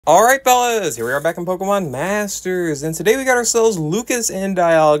Alright fellas, here we are back in Pokemon Masters, and today we got ourselves Lucas and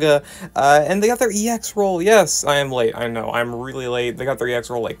DIalga, and they got their EX roll. Yes, I am late, I know, I'm really late. They got their EX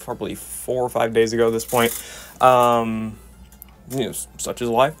roll like probably 4 or 5 days ago at this point. You know, such is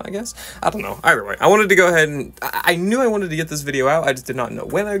life, I guess. I don't know, either way. I wanted to go ahead and, I knew I wanted to get this video out, I just did not know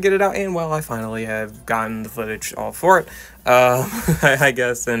when I would get it out, and well, I finally have gotten the footage all for it, I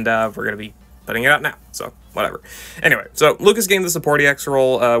guess, and we're gonna be putting it out now, so whatever. Anyway, so Lucas gained the support EX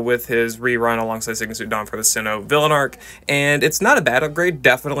role with his rerun alongside Signature Dawn for the Sinnoh villain arc, and it's not a bad upgrade,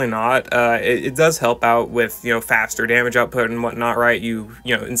 definitely not. It does help out with, you know, faster damage output and whatnot, right? You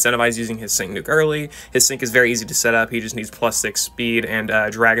know, incentivize using his Sync Nuke early. His Sync is very easy to set up. He just needs +6 speed and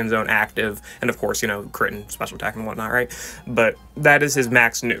Dragon Zone active, and of course, you know, crit and special attack and whatnot, right? But that is his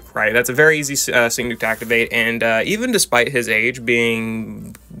max nuke, right? That's a very easy Sync Nuke to activate, and even despite his age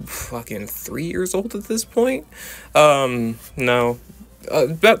being fucking 3 years old at this point, no,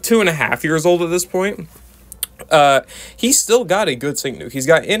 about 2.5 years old at this point, he's still got a good Sync Nuke. He's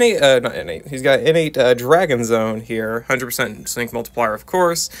got he's got innate Dragon Zone here, 100% Sync multiplier, of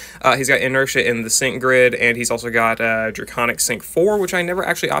course. He's got Inertia in the Sync grid, and he's also got Draconic Sync 4, which I never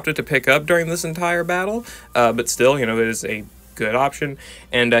actually opted to pick up during this entire battle, but still, you know, it is a good option.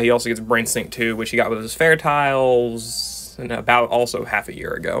 And he also gets Brain Sync 2, which he got with his Fair Tiles and about also half a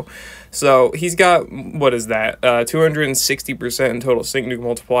year ago. So he's got, what is that, 260% in total Sync Nuke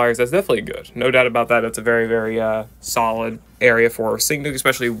multipliers. That's definitely good, no doubt about that. That's a very, very solid area for Sync Nuke,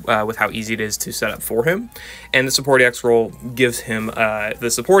 especially with how easy it is to set up for him. And the support EX role gives him the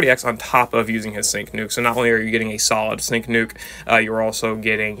support EX on top of using his Sync Nuke. So not only are you getting a solid Sync Nuke, you're also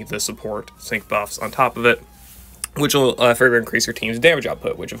getting the support Sync buffs on top of it, which will further increase your team's damage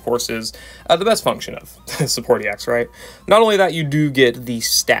output, which of course is the best function of support EX, right? Not only that, you do get the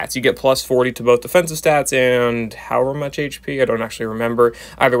stats. You get +40 to both defensive stats and however much HP, I don't actually remember.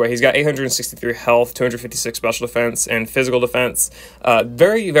 Either way, he's got 863 health, 256 special defense, and physical defense.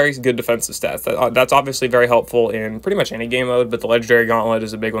 Very, very good defensive stats. That's obviously very helpful in pretty much any game mode, but the Legendary Gauntlet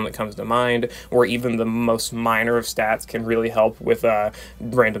is a big one that comes to mind, where even the most minor of stats can really help with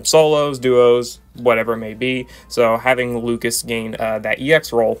random solos, duos, whatever it may be. So having Lucas gain that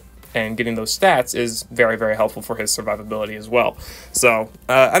EX roll and getting those stats is very, very helpful for his survivability as well. So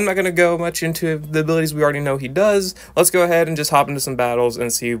I'm not going to go much into the abilities we already know he does. Let's go ahead and just hop into some battles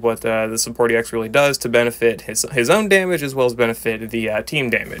and see what the support EX really does to benefit his own damage as well as benefit the team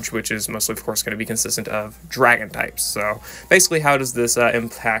damage, which is mostly, of course, going to be consistent of dragon types. So basically, how does this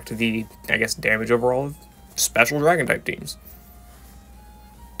impact the, I guess, damage overall of special dragon type teams?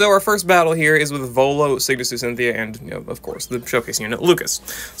 So our first battle here is with Volo, Signature Cynthia, and, you know, of course, the showcase unit, Lucas.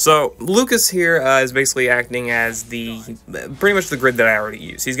 So Lucas here is basically acting as pretty much the grid that I already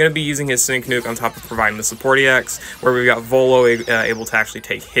used. He's going to be using his Sync Nuke on top of providing the support EX, where we've got Volo able to actually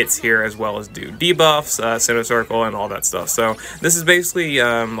take hits here, as well as do debuffs, Sinnoh Circle, and all that stuff. So this is basically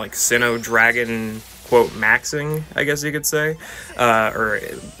like Sinnoh Dragon, quote, maxing, I guess you could say, or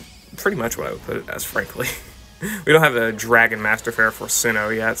pretty much what I would put it as, frankly. We don't have a Dragon Master Fair for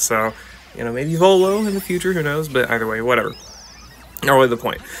Sinnoh yet, so, you know, maybe Volo in the future, who knows, but either way, whatever. Not really the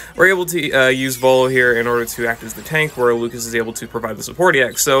point. We're able to use Volo here in order to act as the tank, where Lucas is able to provide the support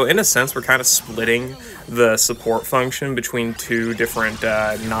EX. So, in a sense, we're kind of splitting the support function between two different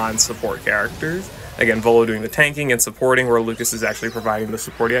non-support characters. Again, Volo doing the tanking and supporting, where Lucas is actually providing the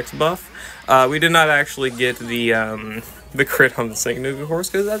support EX buff. We did not actually get the crit on the Sync Nuke, of course,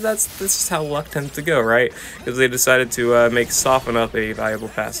 because that's just how luck tends to go, right? Because they decided to make Soften Up a valuable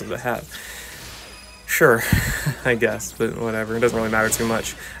passive to have. Sure, I guess, but whatever, it doesn't really matter too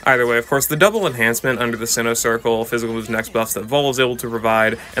much. Either way, of course, the double enhancement under the Sinnoh Circle, physical moves, next buffs that Volo is able to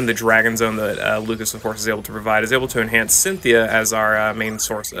provide, and the Dragon Zone that Lucas, of course, is able to provide, is able to enhance Cynthia as our main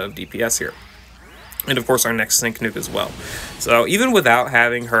source of DPS here. And of course our next Sync Nuke as well. So even without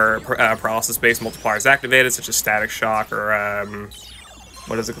having her paralysis-based multipliers activated, such as Static Shock or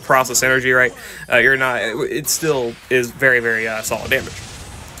what is it, Paralysis Energy, right? It still is very, very solid damage.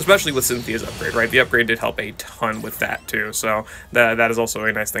 Especially with Cynthia's upgrade, right? The upgrade did help a ton with that too, so that is also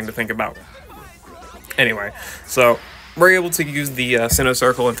a nice thing to think about. Anyway, so we're able to use the Sinnoh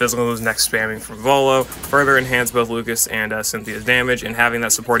Circle and physical moves next spamming from Volo, further enhance both Lucas and Cynthia's damage, and having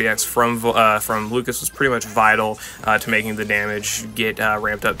that support EX from Lucas was pretty much vital to making the damage get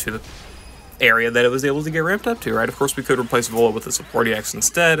ramped up to the area that it was able to get ramped up to, right? Of course, we could replace Volo with the support EX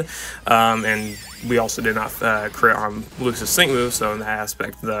instead, and we also did not crit on Lucas' Sync move, so in that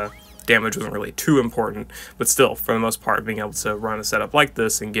aspect, the damage wasn't really too important, but still, for the most part, being able to run a setup like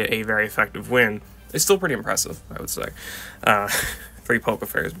this and get a very effective win is still pretty impressive, I would say. 3 poke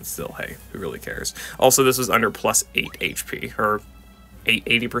fairs, but still, hey, who really cares? Also, this was under +8 HP, or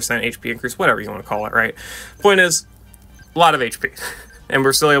 80% HP increase, whatever you want to call it, right? Point is, a lot of HP. And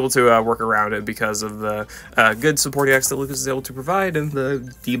we're still able to work around it because of the good support EX that Lucas is able to provide, and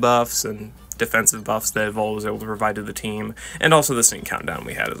the debuffs and defensive buffs that Volo was able to provide to the team, and also the sync countdown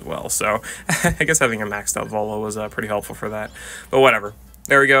we had as well. So I guess having a maxed out Volo was pretty helpful for that. But whatever.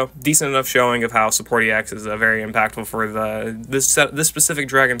 There we go. Decent enough showing of how support EX is very impactful for this specific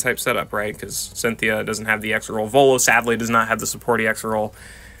dragon type setup, right? Because Cynthia doesn't have the X roll. Volo sadly does not have the support EX roll.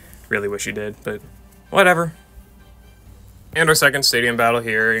 Really wish he did, but whatever. And our second stadium battle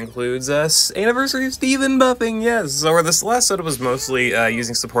here includes Anniversary of Steven buffing, yes! So this last setup was mostly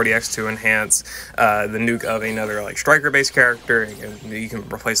using support EX to enhance the nuke of another like striker-based character, and you can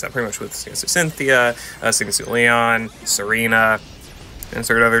replace that pretty much with Cynthia, Signature Leon, Serena,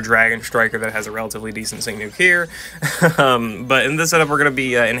 insert another dragon striker that has a relatively decent sync nuke here. But in this setup, we're going to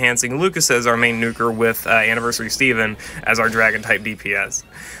be enhancing Lucas as our main nuker with Anniversary Steven as our dragon type DPS.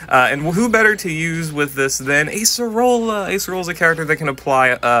 And who better to use with this than Acerola? Acerola is a character that can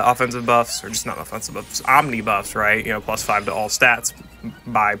apply offensive buffs, or just not offensive buffs, omni buffs, right? You know, +5 to all stats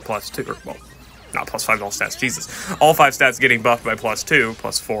by +2, or, well, not +5 to all stats, Jesus. All 5 stats getting buffed by +2,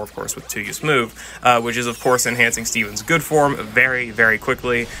 +4, of course, with 2-use move, which is, of course, enhancing Steven's good form very, very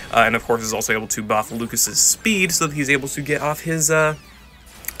quickly, and, of course, is also able to buff Lucas's speed so that he's able to get off his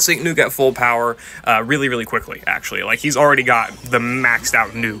sync nuke at full power really, really quickly, actually. Like, he's already got the maxed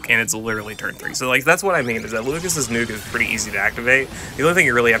out nuke, and it's literally turn 3. So, like, that's what I mean, is that Lucas's nuke is pretty easy to activate. The only thing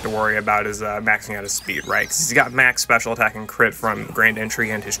you really have to worry about is maxing out his speed, right? Because he's got max special attack and crit from Grand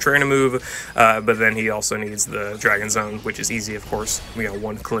Entry and his Trainer move, but then he also needs the Dragon Zone, which is easy, of course, you know,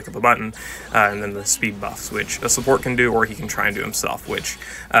 one click of a button, and then the speed buffs, which a support can do, or he can try and do himself, which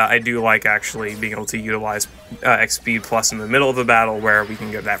I do like, actually, being able to utilize X speed plus in the middle of the battle, where we can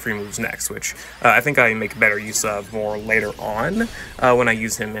get that free moves next, which I think I make better use of more later on when I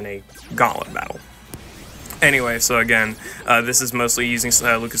use him in a gauntlet battle. Anyway, so again, this is mostly using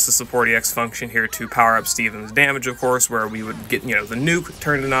Lucas's support EX function here to power up Steven's damage, of course, where we would get, you know, the nuke,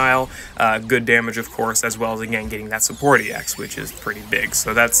 turn denial, good damage, of course, as well as, again, getting that support EX, which is pretty big.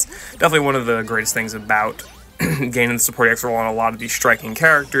 So that's definitely one of the greatest things about gaining the support EX roll on a lot of these striking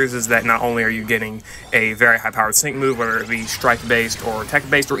characters, is that not only are you getting a very high-powered sync move, whether it be strike-based or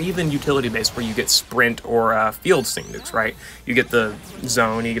tech-based or even utility-based, where you get sprint or field sync nukes, right? You get the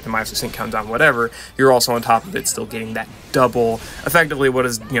zone, you get the -2 sync countdown, whatever. You're also on top of it still getting that double, effectively what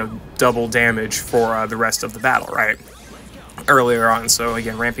is, you know, double damage for the rest of the battle, right? Earlier on. So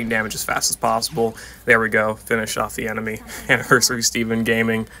again, ramping damage as fast as possible. There we go. Finish off the enemy. Anniversary Steven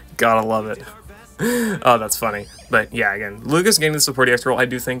Gaming. Gotta love it. Oh, that's funny. But yeah, again, Lucas getting the support EX roll I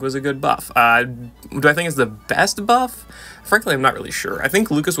do think was a good buff. Do I think it's the best buff? Frankly, I'm not really sure. I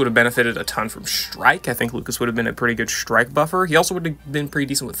think Lucas would have benefited a ton from Strike. I think Lucas would have been a pretty good Strike buffer. He also would have been pretty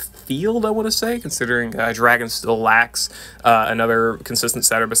decent with Field, I want to say, considering Dragon still lacks another consistent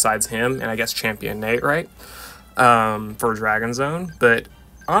setter besides him, and I guess Champion Nate, right? For Dragon Zone. But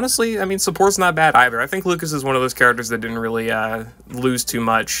honestly, I mean, support's not bad either. I think Lucas is one of those characters that didn't really lose too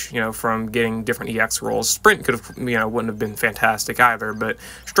much, you know, from getting different EX rolls. Sprint could have, you know, wouldn't have been fantastic either, but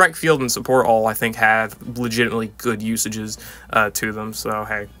Strike, Field, and Support all, I think, have legitimately good usages to them. So,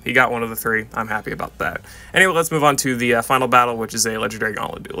 hey, he got one of the 3. I'm happy about that. Anyway, let's move on to the final battle, which is a Legendary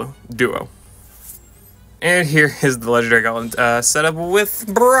Gauntlet duo. And here is the Legendary Gauntlet setup with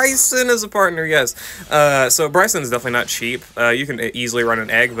Bryson as a partner, yes. So Bryson is definitely not cheap. You can easily run an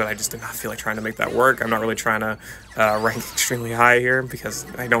egg, but I just did not feel like trying to make that work. I'm not really trying to rank extremely high here because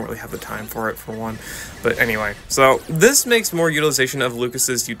I don't really have the time for it, for one. But anyway, so this makes more utilization of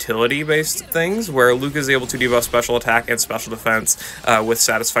Lucas's utility-based things, where Lucas is able to debuff special attack and special defense with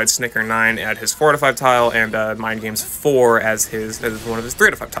Satisfied Snicker 9 at his 4-5 tile, and Mind Games 4 as one of his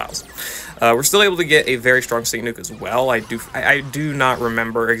 3-5 tiles. We're still able to get a very strong sync nuke as well. I do not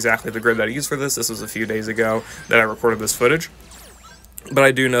remember exactly the grid that I used for this. This was a few days ago that I recorded this footage. But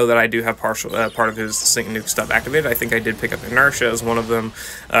I do know that I do have part of his sync nuke stuff activated. I think I did pick up Inertia as one of them.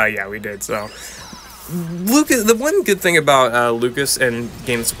 Yeah, we did, so Lucas, the one good thing about Lucas and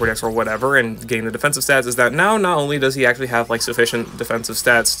gaining the support EX or whatever and getting the defensive stats is that now not only does he actually have like sufficient defensive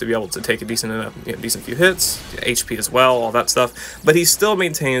stats to be able to take a decent few hits, HP as well, all that stuff, but he still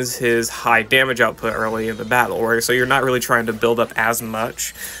maintains his high damage output early in the battle, where so you're not really trying to build up as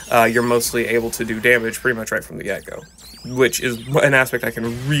much. You're mostly able to do damage pretty much right from the get-go, which is an aspect I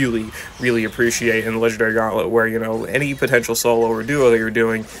can really, really appreciate in the Legendary Gauntlet, where, you know, any potential solo or duo that you're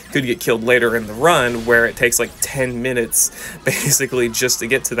doing could get killed later in the run, where it takes like 10 minutes, basically, just to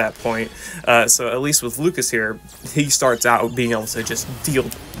get to that point. So at least with Lucas here, he starts out being able to just deal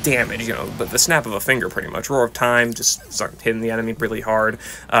damage, you know, but the snap of a finger pretty much. Roar of Time, just start hitting the enemy really hard,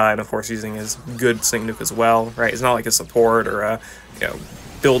 and of course using his good Sing Nuke as well, right? It's not like a support or a, you know,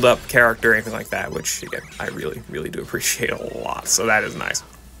 build-up character or anything like that, which, again, I really, really do appreciate a lot, so that is nice.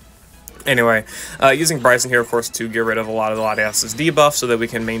 Anyway, using Bryson here, of course, to get rid of a lot of Latias's debuffs so that we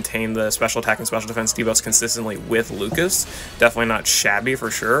can maintain the special attack and special defense debuffs consistently with Lucas. Definitely not shabby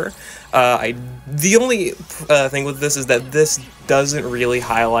for sure. The only thing with this is that this doesn't really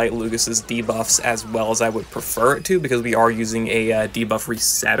highlight Lucas's debuffs as well as I would prefer it to, because we are using a debuff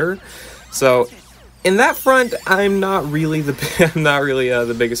resetter. So in that front, I'm not really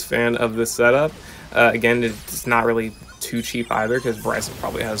the biggest fan of this setup. Again, it's not really too cheap either, because Bryson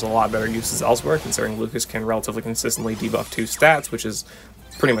probably has a lot better uses elsewhere, considering Lucas can relatively consistently debuff 2 stats, which is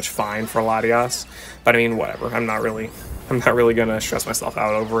pretty much fine for Latias. But I mean, whatever. I'm not really gonna stress myself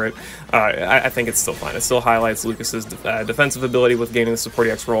out over it. I think it's still fine. It still highlights Lucas's defensive ability with gaining the support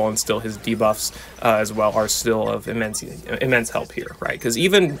EX role, and still his debuffs as well are still of immense help here, right? Because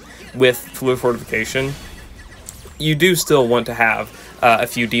even with Fluid Fortification, you do still want to have a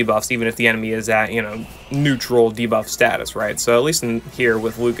few debuffs, even if the enemy is at, you know, neutral debuff status, right? So at least in here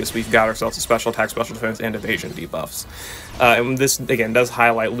with Lucas, we've got ourselves a special attack, special defense, and evasion debuffs. And this, again, does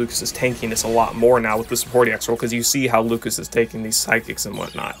highlight Lucas's tankiness a lot more now with the support EX roll, because you see how Lucas is taking these psychics and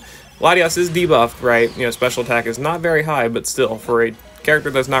whatnot. Latias is debuffed, right? You know, special attack is not very high, but still, for a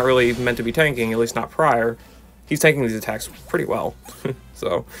character that's not really meant to be tanking, at least not prior, he's taking these attacks pretty well.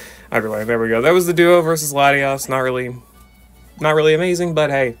 So, either way, there we go. That was the duo versus Latias. Not really amazing, but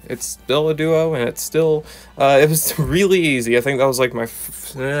hey, it's still a duo, and it's still, it was really easy. I think that was like my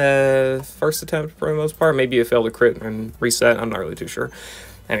first attempt for the most part. Maybe it failed to crit and reset. I'm not really too sure.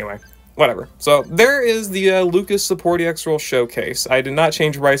 Anyway, whatever. So there is the Lucas support EX roll showcase. I did not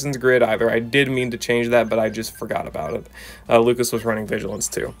change Bryson's grid either. I did mean to change that, but I just forgot about it. Lucas was running Vigilance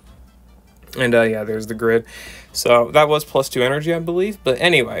too. And yeah, there's the grid. So that was +2 energy, I believe. But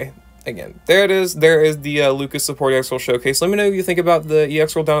anyway, again, there it is. There is the Lucas support EX roll showcase. Let me know what you think about the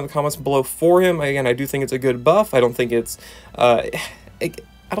EX roll down in the comments below for him. Again, I do think it's a good buff. I don't think it's...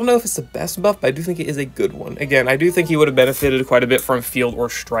 I don't know if it's the best buff, but I do think it is a good one. Again, I do think he would have benefited quite a bit from Field or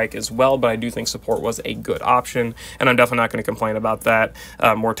Strike as well, but I do think support was a good option, and I'm definitely not going to complain about that.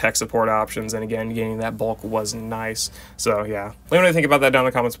 More tech support options, and again, gaining that bulk was nice. So yeah, let me know what you think about that down in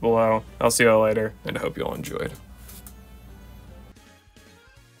the comments below. I'll see you all later, and I hope you all enjoyed.